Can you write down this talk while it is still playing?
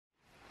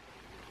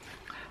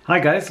Hi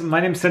guys,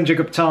 my name is Sanjay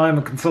Gupta. I'm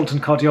a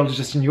consultant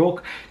cardiologist in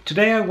York.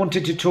 Today I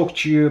wanted to talk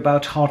to you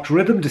about heart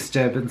rhythm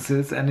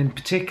disturbances, and in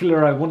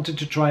particular I wanted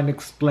to try and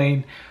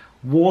explain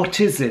what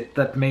is it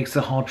that makes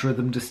a heart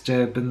rhythm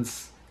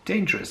disturbance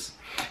dangerous.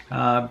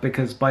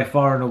 Because by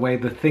far and away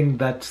the thing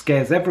that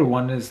scares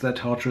everyone is that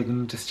heart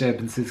rhythm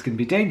disturbances can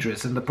be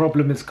dangerous, and the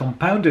problem is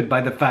compounded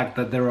by the fact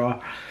that there are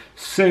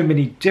so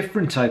many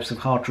different types of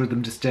heart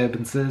rhythm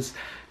disturbances.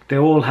 They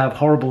all have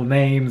horrible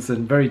names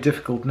and very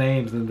difficult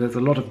names, and there's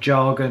a lot of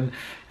jargon,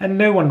 and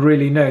no one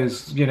really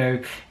knows,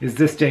 is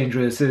this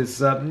dangerous? You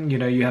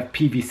have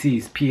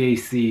PVCs,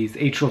 PACs,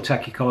 atrial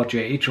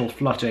tachycardia, atrial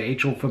flutter,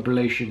 atrial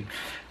fibrillation,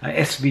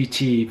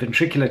 SVT,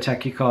 ventricular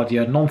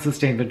tachycardia,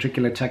 non-sustained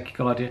ventricular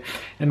tachycardia,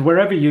 and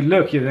wherever you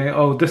look, you think,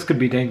 oh, this could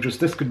be dangerous,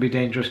 this could be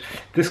dangerous,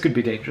 this could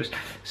be dangerous.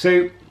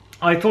 So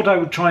I thought I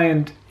would try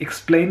and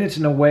explain it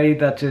in a way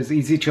that is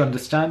easy to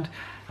understand,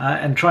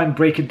 and try and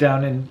break it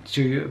down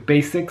into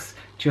basics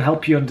to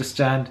help you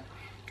understand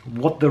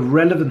what the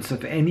relevance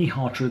of any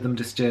heart rhythm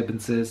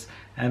disturbance is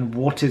and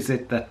what is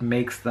it that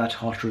makes that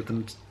heart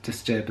rhythm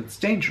disturbance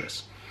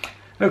dangerous.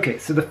 Okay,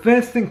 so the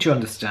first thing to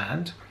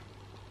understand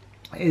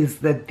is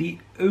that the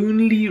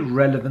only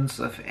relevance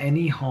of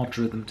any heart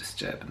rhythm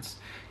disturbance,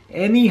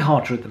 the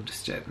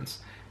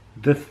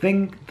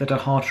thing that a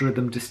heart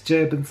rhythm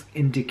disturbance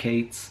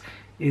indicates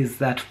is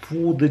that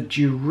for the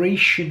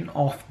duration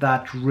of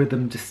that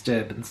rhythm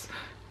disturbance,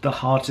 the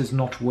heart is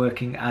not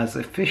working as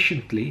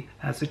efficiently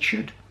as it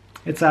should.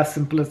 It's as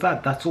simple as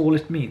that. That's all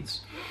it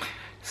means.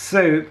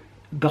 So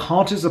the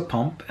heart is a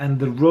pump, and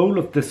the role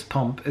of this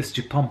pump is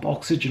to pump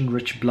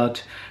oxygen-rich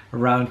blood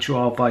around to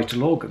our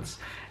vital organs.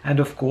 And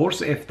of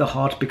course, if the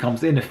heart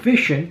becomes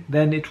inefficient,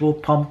 then it will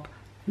pump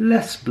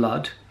less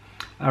blood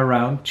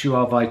around to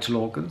our vital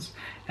organs.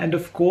 And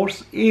of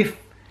course, if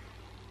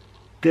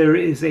there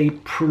is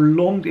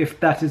if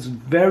that is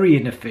very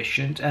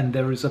inefficient and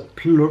there is a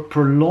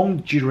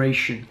prolonged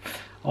duration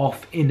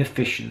of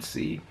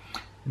inefficiency,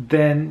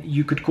 then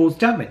you could cause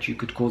damage. You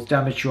could cause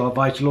damage to our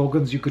vital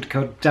organs. You could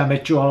cause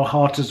damage to our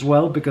heart as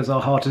well, because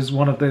our heart is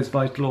one of those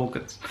vital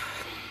organs.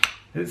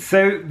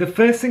 So the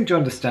first thing to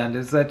understand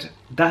is that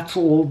that's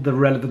all the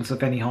relevance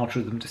of any heart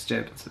rhythm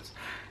disturbances.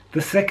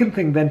 The second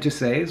thing then to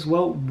say is,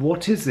 well,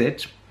 what is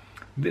it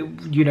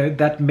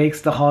that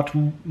makes the heart,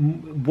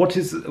 what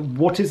is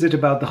it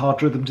about the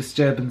heart rhythm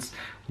disturbance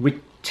which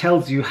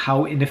tells you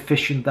how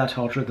inefficient that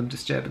heart rhythm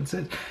disturbance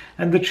is?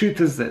 And the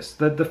truth is this,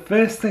 that the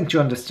first thing to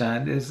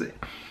understand is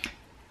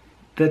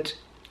that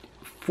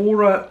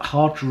for a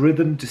heart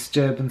rhythm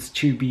disturbance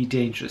to be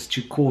dangerous,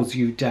 to cause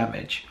you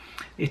damage,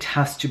 it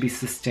has to be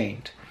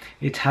sustained.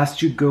 It has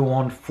to go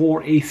on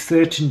for a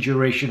certain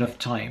duration of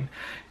time,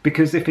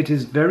 because if it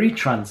is very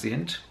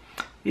transient,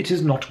 it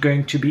is not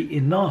going to be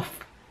enough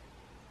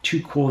to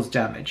cause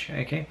damage.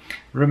 Okay,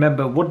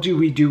 remember, what do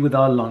we do with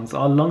our lungs?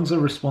 Our lungs are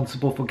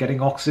responsible for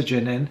getting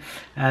oxygen in,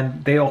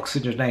 and they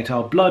oxygenate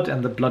our blood,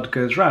 and the blood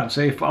goes round.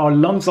 So if our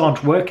lungs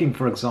aren't working,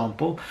 for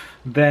example,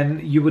 then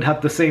you would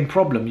have the same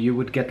problem. You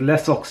would get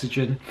less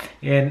oxygen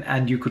in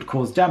and you could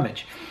cause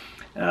damage.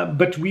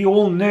 But we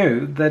all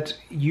know that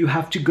you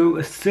have to go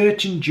a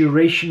certain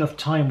duration of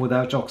time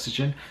without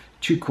oxygen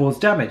to cause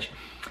damage.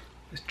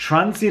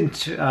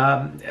 Transient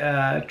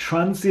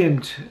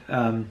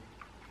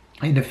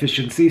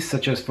inefficiencies,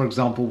 such as, for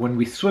example, when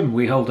we swim,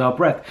 we hold our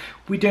breath.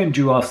 We don't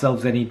do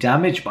ourselves any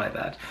damage by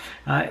that.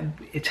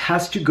 It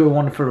has to go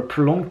on for a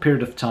prolonged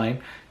period of time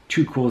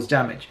to cause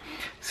damage.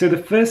 So the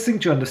first thing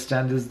to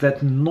understand is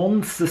that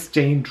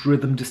non-sustained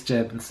rhythm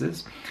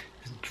disturbances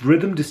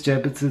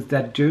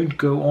that don't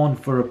go on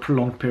for a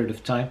prolonged period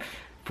of time,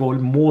 for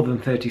more than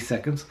 30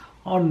 seconds,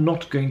 are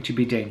not going to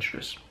be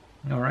dangerous.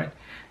 All right.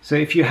 So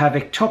if you have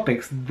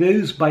ectopics,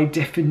 those by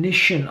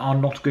definition are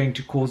not going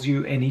to cause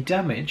you any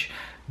damage,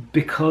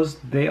 because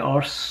they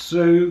are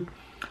so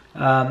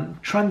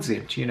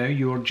transient.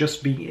 You're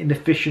just being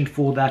inefficient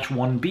for that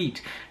one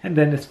beat, and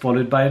then it's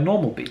followed by a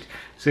normal beat.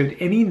 So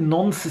any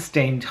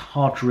non-sustained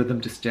heart rhythm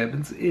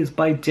disturbance is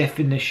by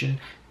definition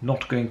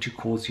not going to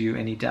cause you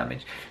any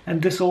damage.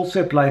 And this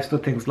also applies for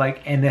things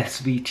like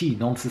NSVT,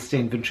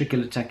 non-sustained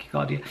ventricular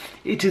tachycardia.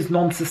 It is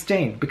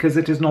non-sustained. Because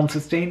it is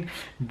non-sustained,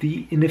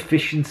 the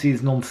inefficiency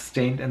is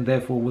non-sustained and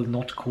therefore will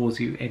not cause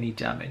you any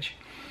damage.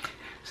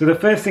 So the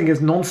first thing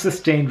is,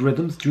 non-sustained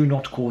rhythms do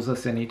not cause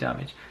us any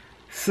damage.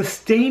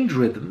 Sustained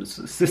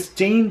rhythms,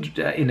 sustained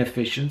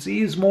inefficiency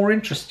is more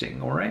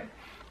interesting, all right?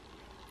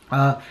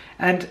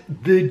 And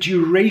the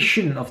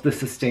duration of the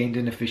sustained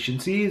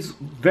inefficiency is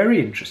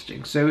very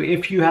interesting. So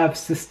if you have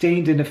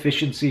sustained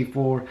inefficiency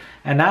for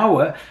an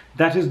hour,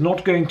 that is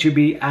not going to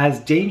be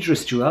as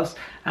dangerous to us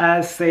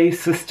as, say,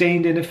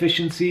 sustained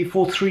inefficiency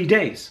for 3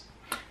 days.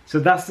 So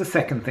that's the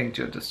second thing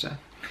to understand.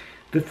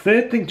 The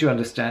third thing to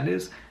understand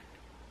is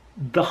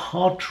the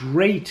heart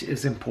rate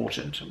is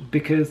important,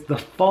 because the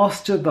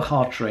faster the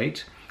heart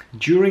rate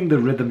during the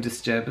rhythm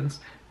disturbance,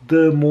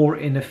 the more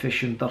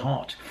inefficient the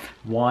heart.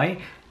 Why?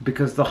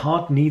 Because the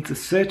heart needs a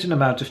certain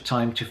amount of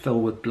time to fill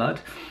with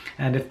blood,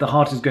 And if the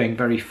heart is going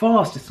very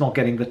fast, it's not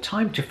getting the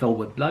time to fill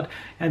with blood,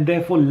 and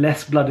therefore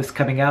less blood is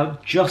coming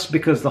out just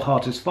because the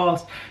heart is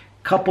fast.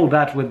 Couple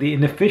that with the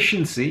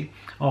inefficiency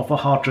of a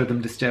heart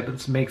rhythm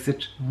disturbance makes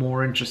it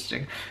more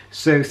interesting.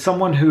 So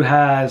someone who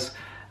has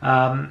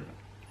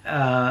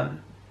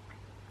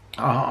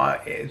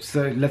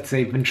so let's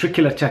say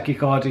ventricular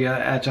tachycardia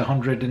at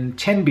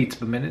 110 beats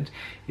per minute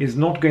is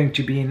not going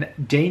to be in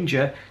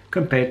danger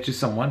compared to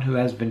someone who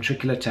has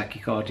ventricular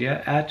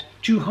tachycardia at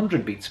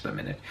 200 beats per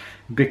minute,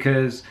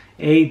 because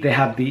A, they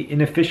have the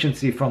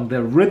inefficiency from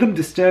the rhythm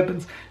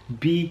disturbance,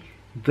 B,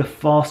 the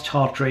fast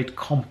heart rate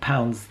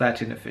compounds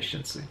that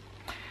inefficiency.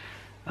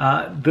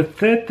 The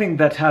third thing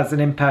that has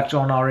an impact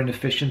on our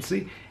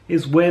inefficiency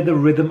is where the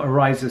rhythm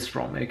arises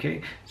from.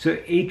 Okay, so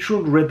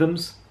atrial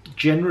rhythms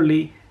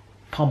generally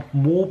pump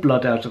more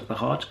blood out of the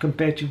heart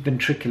compared to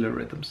ventricular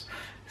rhythms.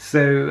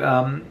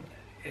 So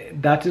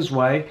that is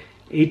why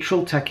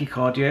atrial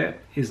tachycardia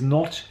is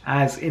not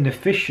as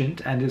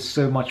inefficient and is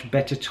so much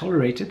better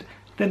tolerated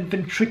than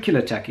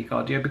ventricular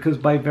tachycardia, because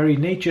by very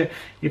nature,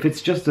 if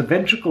it's just the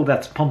ventricle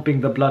that's pumping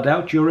the blood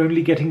out, you're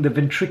only getting the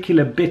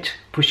ventricular bit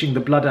pushing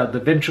the blood out. The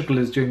ventricle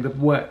is doing the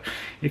work.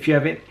 If you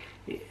have an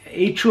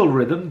atrial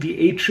rhythm,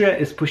 the atria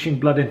is pushing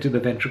blood into the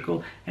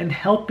ventricle and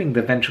helping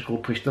the ventricle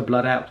push the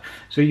blood out.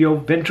 So your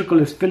ventricle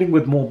is filling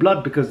with more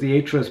blood because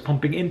the atria is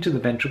pumping into the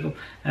ventricle,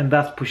 and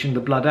that's pushing the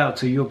blood out,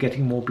 so you're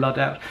getting more blood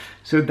out.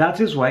 So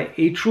that is why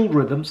atrial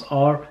rhythms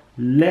are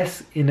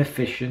less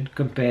inefficient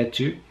compared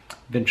to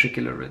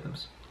ventricular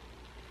rhythms.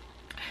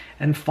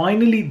 And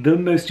finally, the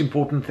most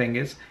important thing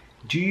is,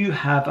 do you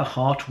have a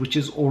heart which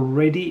is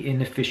already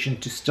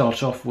inefficient to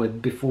start off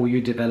with before you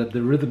develop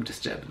the rhythm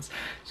disturbance?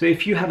 So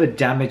if you have a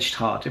damaged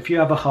heart, if you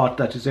have a heart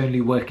that is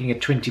only working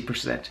at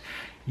 20%,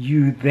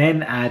 you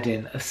then add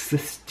in a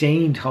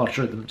sustained heart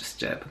rhythm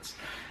disturbance,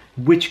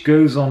 which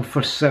goes on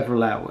for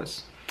several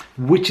hours,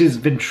 which is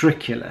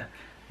ventricular,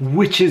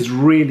 which is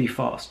really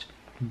fast.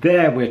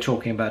 There we're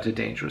talking about a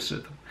dangerous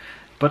rhythm.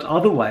 But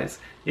otherwise,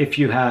 if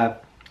you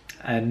have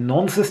a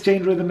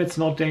non-sustained rhythm, it's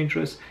not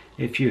dangerous.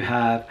 If you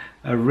have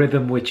a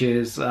rhythm which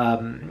is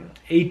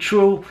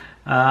atrial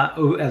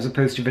as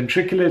opposed to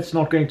ventricular, it's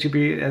not going to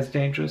be as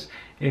dangerous.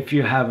 If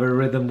you have a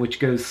rhythm which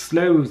goes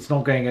slow, it's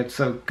not going at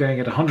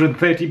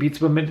 130 beats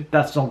per minute,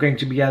 that's not going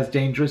to be as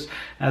dangerous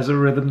as a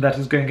rhythm that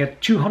is going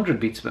at 200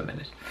 beats per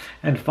minute.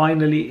 And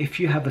finally, if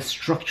you have a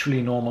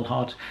structurally normal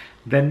heart,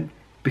 then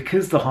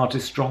because the heart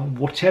is strong,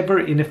 whatever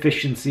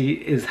inefficiency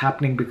is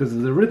happening because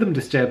of the rhythm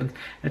disturbance,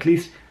 at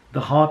least the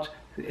heart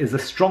is a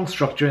strong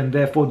structure and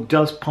therefore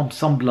does pump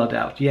some blood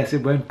out. Yes,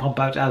 it won't pump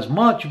out as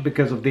much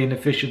because of the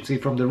inefficiency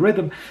from the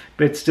rhythm,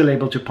 but it's still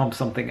able to pump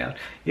something out.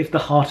 If the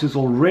heart is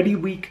already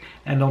weak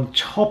and on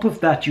top of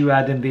that you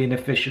add in the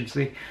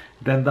inefficiency,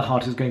 then the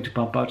heart is going to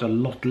pump out a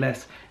lot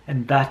less,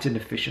 and that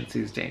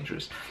inefficiency is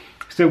dangerous.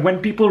 So when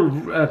people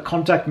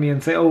contact me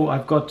and say, oh,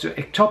 I've got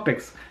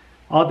ectopics,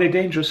 are they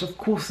dangerous? Of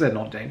course they're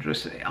not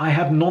dangerous. I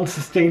have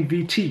non-sustained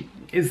VT.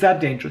 Is that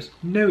dangerous?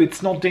 No,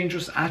 it's not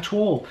dangerous at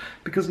all,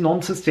 because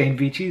non-sustained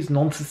VT is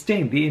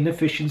non-sustained. The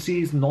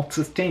inefficiency is not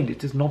sustained.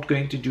 It is not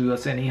going to do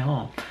us any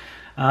harm.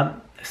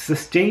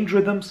 Sustained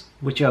rhythms,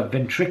 which are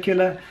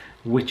ventricular,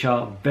 which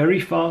are very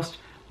fast,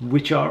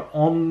 which are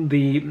on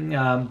the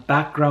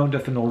background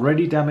of an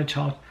already damaged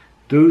heart,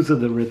 those are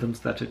the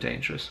rhythms that are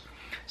dangerous.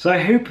 So I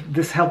hope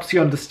this helps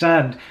you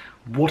understand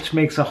what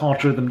makes a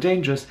heart rhythm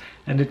dangerous,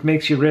 and it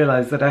makes you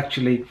realize that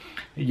actually,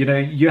 you know,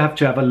 you have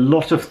to have a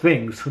lot of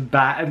things,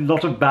 a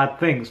lot of bad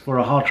things for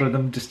a heart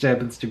rhythm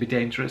disturbance to be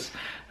dangerous,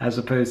 as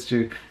opposed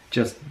to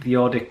just the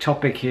odd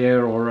ectopic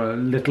here or a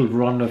little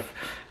run of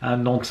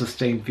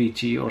non-sustained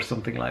VT or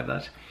something like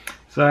that.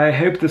 So I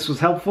hope this was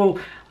helpful.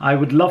 I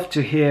would love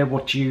to hear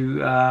what you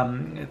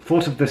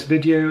thought of this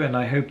video, and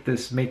I hope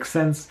this makes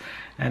sense.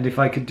 And if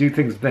I could do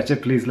things better,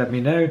 please let me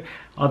know.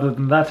 Other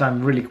than that,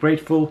 I'm really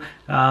grateful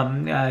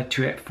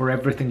for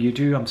everything you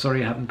do. I'm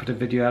sorry I haven't put a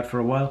video out for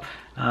a while,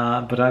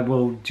 but I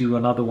will do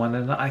another one.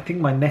 And I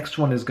think my next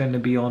one is going to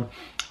be on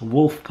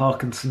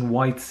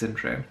Wolff-Parkinson-White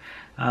syndrome.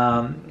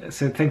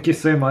 So thank you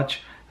so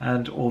much,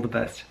 and all the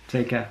best.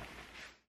 Take care.